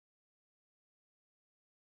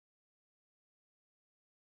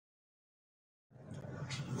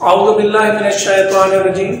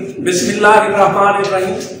औज़ुबिल्लाहिमिनश्शैतानिर्रजीम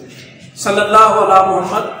बिस्मिल्लाहिर्रहमानिर्रहीम सल्लल्लाहु अला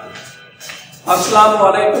Muhammad. Assalamu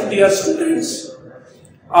alaikum dear students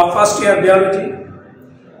of first year biology.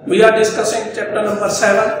 We are discussing chapter number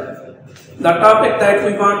 7. The topic that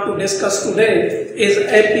we want to discuss today is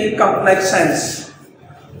epicomplex.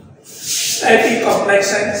 Epicomplex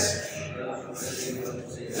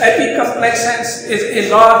is a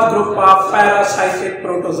large group of parasitic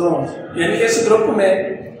protozoans. यानी इस group में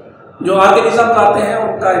जो organism आते हैं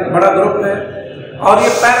उनका एक बड़ा group है और ये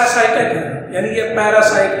पैरासाइटिक है, यानी ये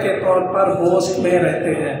पैरासाइट के तौर पर होस्ट में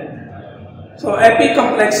रहते हैं। सो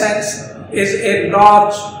एपिकॉम्प्लेक्सेंस is a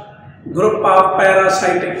large group of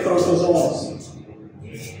parasitic protozoans.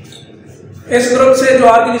 इस ग्रुप से जो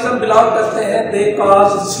ऑर्गेनिज्म बिलोंग करते हैं दे कॉज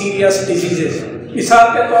सीरियस डिजीजेस। मिसाल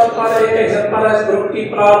के तौर पर एक एग्जांपल है इस ग्रुप की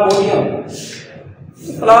Plasmodium.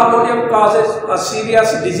 Plasmodium causes a serious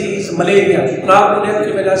disease malaria. Plasmodium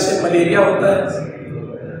की वजह से मलेरिया होता है।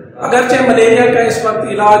 अगरचे मलेरिया का इस वक्त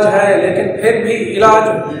इलाज है, लेकिन फिर भी इलाज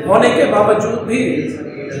होने के बावजूद भी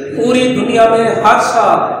पूरी दुनिया में हर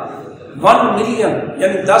साल 1 मिलियन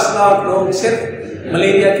यानी 10 लाख लोग सिर्फ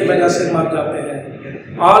मलेरिया की वजह से मर जाते हैं।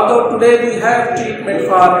 Although today we have treatment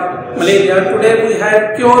for malaria, today we have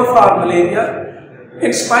cure for malaria,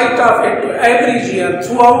 in spite of it, every year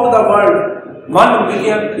throughout the world 1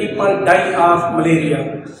 million people die of malaria.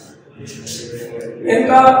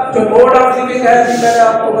 इनका जो मोड ऑफ लिविंग है भी मैंने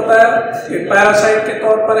आपको बताया कि पैरासाइट के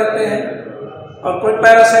तौर पर रहते हैं और कुछ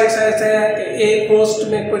पैरासाइट्स ऐसे हैं कि एक होस्ट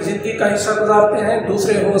में कुछ जिंदगी का हिस्सा गुजारते हैं,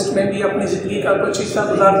 दूसरे होस्ट में भी अपनी जिंदगी का कुछ हिस्सा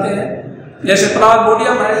गुजारते हैं। जैसे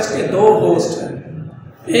प्लाज्मोडियम है, इसके 2 होस्ट हैं।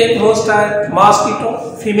 एक होस्ट है मॉस्किटो,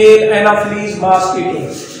 फीमेल एनाफिलीज मॉस्किटो।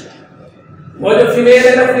 वो जो फीमेल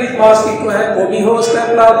एनाफिलीज मॉस्किटो है वो भी होस्ट है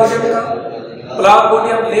प्लाज्मोडियम का।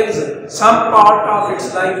 Plasmodium lives some part of its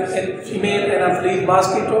life in female anopheles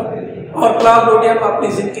mosquito और Plasmodium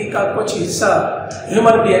अपनी जिंदगी का कुछ हिस्सा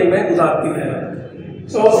ह्यूमन बीइंग में गुजारती है।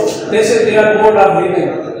 So this is their mode of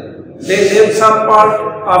living. They live some part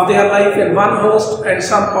of their life in one host and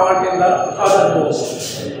some part in the other host.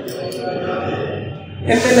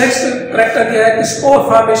 इनमें next character क्या है कि स्पोर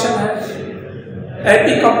फॉर्मेशन है।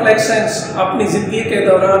 एपिकॉम्प्लेक्सेंस अपनी जिंदगी के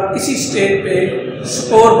दौरान किसी स्टेज पे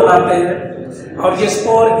स्पोर बनाते हैं और ये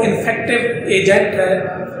स्पोर इन्फेक्टिव एजेंट है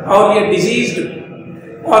और ये डिजीज्ड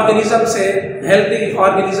ऑर्गेनिज्म से हेल्दी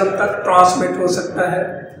ऑर्गेनिज्म तक ट्रांसमिट हो सकता है।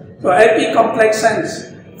 तो एपिकॉम्प्लेक्सेंस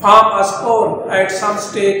form a spore at some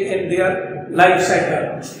stage in their life cycle.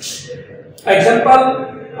 Example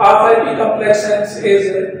of एपिकॉम्प्लेक्सेंस is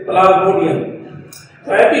Plasmodium. तो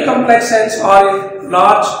एपिकॉम्प्लेक्सेंस R a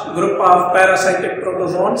large group of parasitic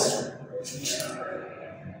protozoans.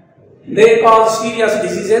 They cause serious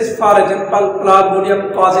diseases. For example, Plasmodium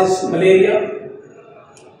causes malaria.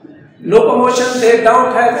 Locomotion, they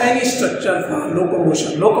don't have any structure for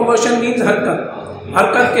locomotion. Locomotion means हरकत।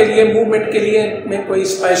 हरकत के लिए, movement के लिए में कोई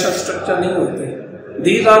special structure नहीं होते।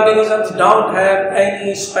 These organisms don't have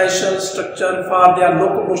any special structure for their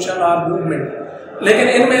locomotion or movement. लेकिन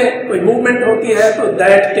इनमें कोई मूवमेंट होती है तो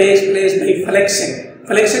that takes place by flexing.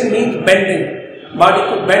 Flexing means bending. Body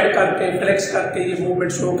को बेंड करके फ्लेक्स करके ये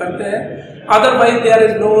मूवमेंट शो करते हैं। Otherwise there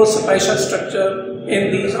is no special structure in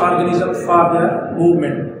these organism for their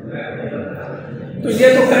movement. तो ये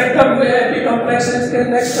तो कैरेक्टर हुए एपिकॉम्प्लेक्सेंस के।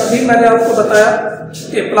 नेक्स्ट अभी मैंने आपको बताया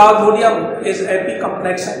कि Plasmodium is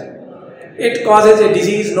एपिकॉम्प्लेक्सेंस। It causes a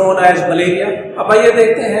disease known as malaria. अब आइए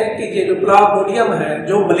देखते हैं कि ये जो प्लाज्मोडियम है,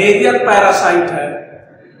 जो मलेरियल पैरासाइट है,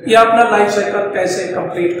 ये अपना लाइफ साइकिल कैसे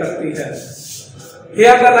कंप्लीट करती है।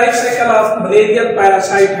 Here the life cycle of malarial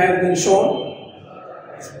parasite has been shown.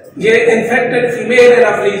 ये infected female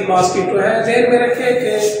anopheles mosquito है। ध्यान में रखिए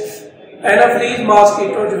कि anopheles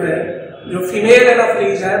mosquito जो है, जो female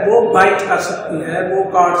anopheles है, वो bite कर सकती है, वो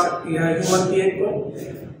काट सकती है human being को।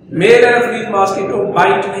 Male anopheles mosquito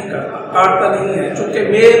bite नहीं करता, काटता नहीं है। चूंकि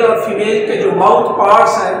मेल और फीमेल के जो माउथ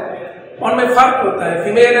पार्ट्स हैं उनमें फर्क होता है।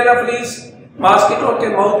 फीमेल एनाफिलीज मॉस्किटो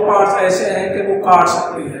के माउथ पार्ट्स ऐसे हैं कि वो काट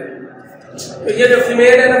सकती है। तो ये जो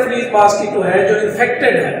फीमेल एनाफिलीज मॉस्किटो है जो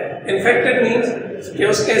इन्फेक्टेड है, इन्फेक्टेड मींस कि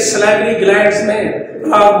उसके सलाइवरी ग्लैंड्स में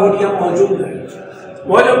प्लाज्मोडियम मौजूद है।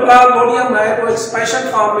 वो जो प्लाज्मोडियम है वो एक स्पेशल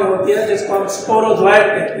फॉर्म में होती है जिसको हम स्पोरोजोइड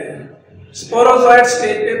कहते हैं। स्पोरोजोइड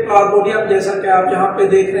स्टेज पे प्लाज्मोडियम जैसा कि आप यहाँ पे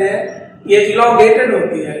देख रहे हैं ये इलॉन्गेटेड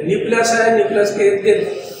होती है। न्यूक्लियस है, न्यूक्लियस के इर्द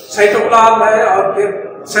साइटोप्लाज्म है और फिर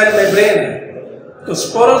सेल मेम्ब्रेन है। तो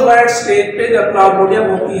स्पोरोजोइड स्टेज पे जब प्लाज्मोडियम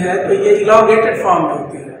होती है तो ये इलॉन्गेटेड फॉर्म में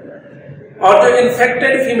होती है। और जो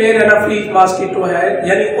इन्फेक्टेड फीमेल एनाफिलीज मॉस्किटो है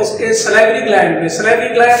यानी उसके सलाइवरी ग्लैंड में, सलाइवरी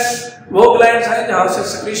ग्लैंड वो ग्लैंड्स हैं जहाँ से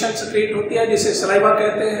सिक्रीशन सिक्रीट होती है जिसे सलाइवा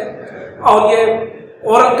कहते हैं। और ये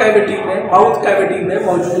ओरल कैविटी में, माउथ कैविटी में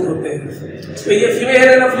मौजूद होते हैं। तो ये फीमेल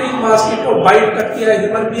एनाफिलीज मॉस्किटो बाइट करती है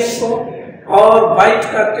ह्यूमन बीइंग को, और बाइट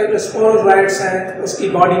करके जो स्पोरोजोइट्स हैं उसकी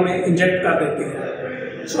बॉडी में इंजेक्ट कर देती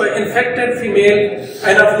है। सो infected female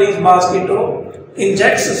Anopheles mosquito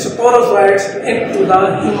injects sporozoites into the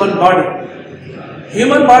human body.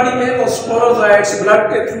 Human body में वो स्पोरोजोइट्स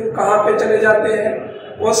ब्लड के थ्रू कहाँ पे चले जाते हैं?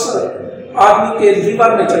 उस आदमी के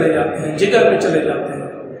लिवर में चले जाते हैं, जिगर में चले जाते हैं।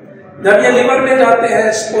 जब ये लिवर में जाते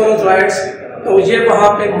हैं स्पोरोजोइट्स, तो ये वहाँ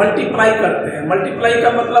पे मल्टीप्लाई करते हैं। मल्टीप्लाई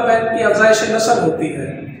का मतलब है कि अफजाइश नस्ल होती है,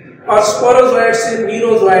 और स्पोरोजोइट से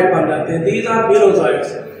मीरोजोइट बन जाते हैं। These are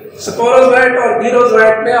मीरोजोइट्स। स्पोरोजोइट और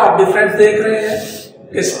मीरोजोइट में आप डिफरेंस देख रहे हैं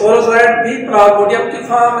कि स्पोरोजोइट भी प्लाज्मोडियम की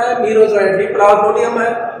फॉर्म है, मीरोजोइट भी प्लाज्मोडियम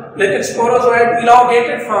है, लेकिन स्पोरोजोइट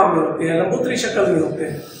इलांगेटेड फॉर्म में होते हैं, लंबूतरी शक्ल में होते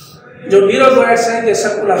हैं। जो मीरोजोइट्स हैं ये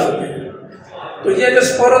सर्कुलर होते हैं। तो ये जो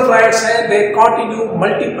स्पोरोजोइट्स हैं they continue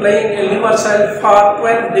multiplying in liver cell for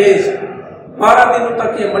 12 days. 12 दिनों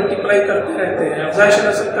तक ये मल्टीप्लाई करते रहते हैं, अफजाइश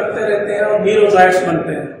नस्ल करते रहते हैं और मीरोजोइट्स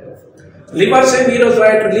बनते हैं। लिवर से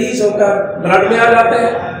मीरोजोइट रिलीज होकर ब्लड में आ जाते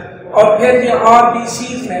हैं, और फिर ये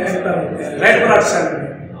आरबीसी में एंटर होते हैं, रेड ब्लड सेल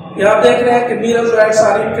में। ये आप देख रहे हैं कि मीरोजोइट्स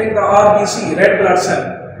are entering the RBC, red blood cell.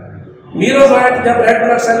 Merozoite जब रेड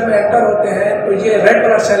ब्लड सेल में एंटर होते हैं तो ये रेड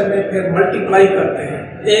ब्लड सेल में फिर मल्टीप्लाई करते हैं।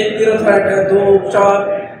 एक मीरोजोइट है, 2,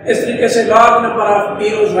 4, इस तरीके से large number of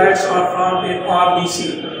मीरोजोइट्स are formed in RBC.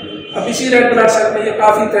 अब इसी रेड ब्लड सेल में ये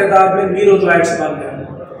काफी तादाद में मीरोजोइट्स बन गए।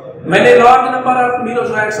 When a large number of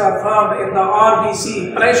merozoites are formed in the RBC,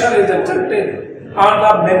 pressure is exerted on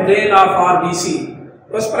the membrane of RBC.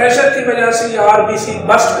 उस प्रेशर की वजह से ये RBC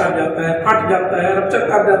बस्ट कर जाता है, फट जाता है, रप्चर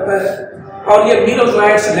कर जाता है, और ये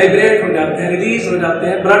मीरोजोइट्स लाइब्रेट हो जाते हैं, रिलीज हो जाते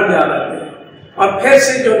हैं, ब्लड में आ जाते हैं, और फिर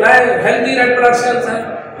से जो नए हेल्दी रेड ब्लड सेल्स हैं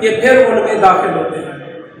ये फिर उनमें दाखिल होते हैं।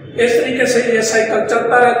 इस तरीके से ये साइकिल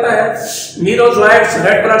चलता रहता है। मीरोजोइट्स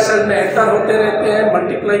रेड ब्लड सेल में एंटर होते रहते हैं,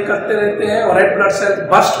 मल्टीप्लाई करते रहते हैं, और रेड ब्लड सेल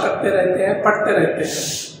बस्ट करते रहते हैं, फटते रहते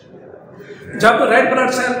हैं। जब रेड ब्लड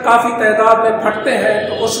सेल काफी तादाद में फटते हैं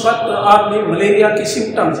तो उस वक्त आदमी मलेरिया की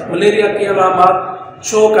सिम्टम्स, मलेरिया की अलामत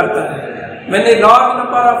शो करता है। When a large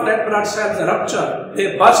number of red blood cells rupture, they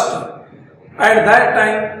burst. At that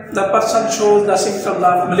time, the person shows the symptoms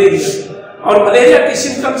of malaria. और मलेरिया की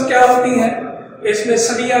सिम्टम्स क्या होती हैं? इसमें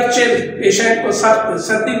सीवियर चिल, पेशेंट को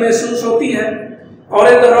सर्दी महसूस होती है, और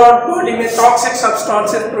इस दौरान बॉडी में टॉक्सिक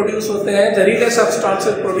सब्सटेंसेस प्रोड्यूस होते हैं, जहरीले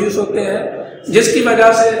सब्सटेंसेस प्रोड्यूस होते हैं, जिसकी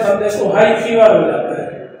वजह से बंदे को हाई फीवर हो जाता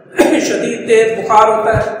है, शदीद तेज बुखार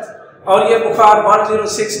होता है, और ये बुखार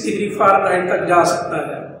 106 डिग्री फ़ारेनहाइट तक जा सकता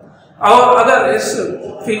है। और अगर इस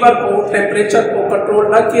फीवर को, टेम्परेचर को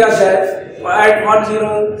कंट्रोल न किया जाए तो eight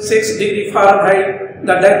 106 degree Fahrenheit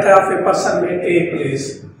the death of a person में टेक प्लेस।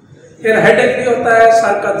 फिर हेडेक भी होता है,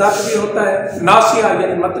 सर का दर्द भी होता है, नासिया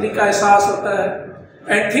यानी मतली का एहसास होता है,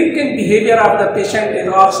 and thinking behaviour of the patient is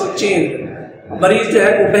also change. मरीज जो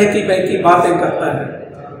है वो बहकी बहकी बातें करता है,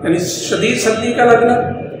 यानी शदीद सर्दी का लगना,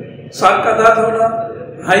 सर का दर्द होना,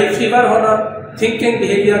 हाई फीवर होना, थिंकिंग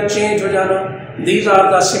बिहेवियर चेंज हो जाना, these are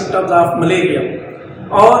the symptoms of malaria.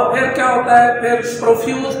 और फिर क्या होता है? फिर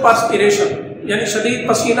प्रोफ्यूज पर्सपिरेशन, यानी शदीद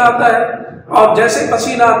पसीना आता है, और जैसे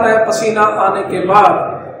पसीना आता है, पसीना आने के बाद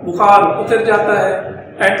बुखार उतर जाता है,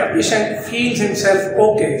 and the patient feels himself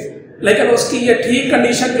okay. लेकिन उसकी ये ठीक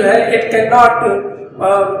कंडीशन जो है it can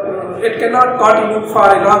not continue for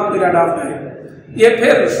a long period of time. ये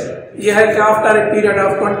फिर यह है कि after a period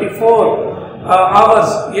of 24 hours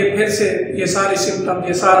ये फिर से ये सारे सिम्टम,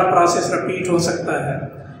 ये सारा प्रोसेस रिपीट हो सकता है।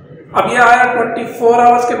 अब ये आया 24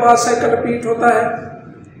 आवर्स के बाद साइकिल रिपीट होता है,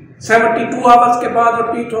 72 आवर्स के बाद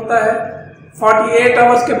रिपीट होता है, 48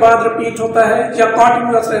 आवर्स के बाद रिपीट होता है, या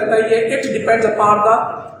कॉन्टिन्यूस रहता है। ये it depends upon the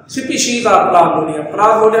species of Plasmodium.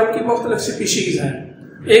 Plasmodium की मुख्तलिफ स्पीशीज हैं।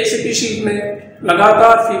 एक स्पीशीज में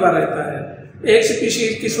लगातार फीवर रहता है, एक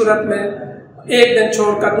स्पीशीज की सूरत में एक दिन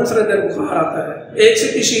छोड़कर दूसरे दिन बुखार आता है, एक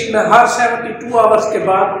स्पीशीज में हर 72 आवर्स के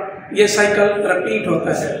बाद ये साइकिल रिपीट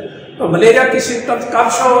होता है। तो मलेरिया की सिम्टम्स कब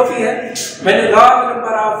शो होती है? When a large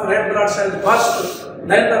number of red blood cells burst,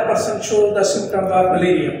 then the person shows the symptoms of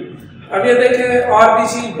malaria. अब ये देखें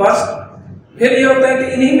आरबीसी बर्स्ट, फिर ये होता है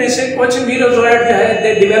कि इन्हीं में से कुछ मीरोजोइट जो है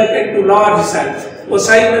they develop into large cells, वो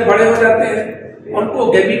साइज में बड़े हो जाते हैं,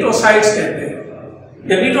 उनको गैमेटोसाइट्स कहते हैं।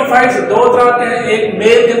 गैमेटोफाइट्स दो तरह के हैं, एक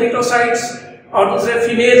मेल गैमेटोसाइट्स और दूसरे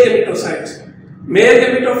फीमेल गैमेटोसाइट्स। मेल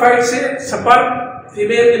गैमेटोफाइट से स्पर्म,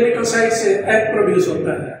 फीमेल गैमेटोसाइट से एग प्रोड्यूस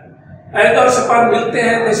होता है। एग और स्पर्म मिलते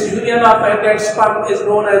हैं, this union of egg and sperm is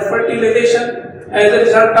known as fertilisation. As a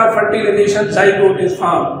result of fertilisation zygote is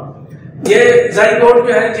formed. ये जाइगोट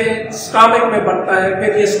जो है ये स्टमक में बनता है,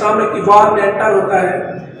 फिर ये स्टमक की वॉल में एंटर होता है,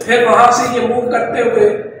 फिर वहां से ये मूव करते हुए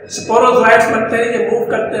स्पोरोज़ोइट्स बनते हैं, ये मूव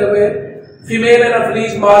करते हुए फीमेल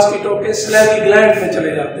एनाफिलीज मॉस्किटो के स्लैवी ग्लैंड में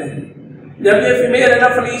चले जाते हैं। जब ये फीमेल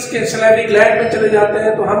एनाफिलीज के स्लैवी ग्लैंड में चले जाते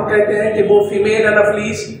हैं तो हम कहते हैं कि वो फीमेल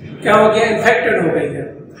एनाफिलीज क्या हो गया, इन्फेक्टेड हो गई है।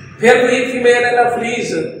 फिर वही फीमेल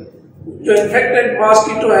एनाफिलीज जो इन्फेक्टेड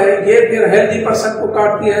मॉस्किटो है ये फिर हेल्दी पर्सन को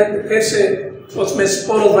काटती है, तो फिर से उसमें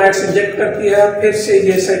स्पोरोज़ोइट्स इंजेक्ट करती है, फिर से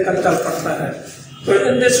ये साइकिल चल पड़ता है। तो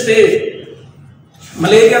in this way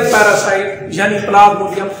Malarial parasite yani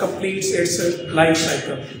Plasmodium completes its life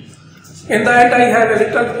cycle. In the end, I have a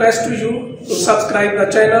little request to you to subscribe the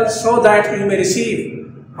channel so that you may receive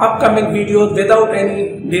upcoming videos without any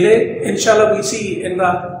delay. Inshallah, we see in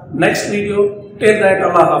the next video. Till that,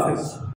 Allah Hafiz.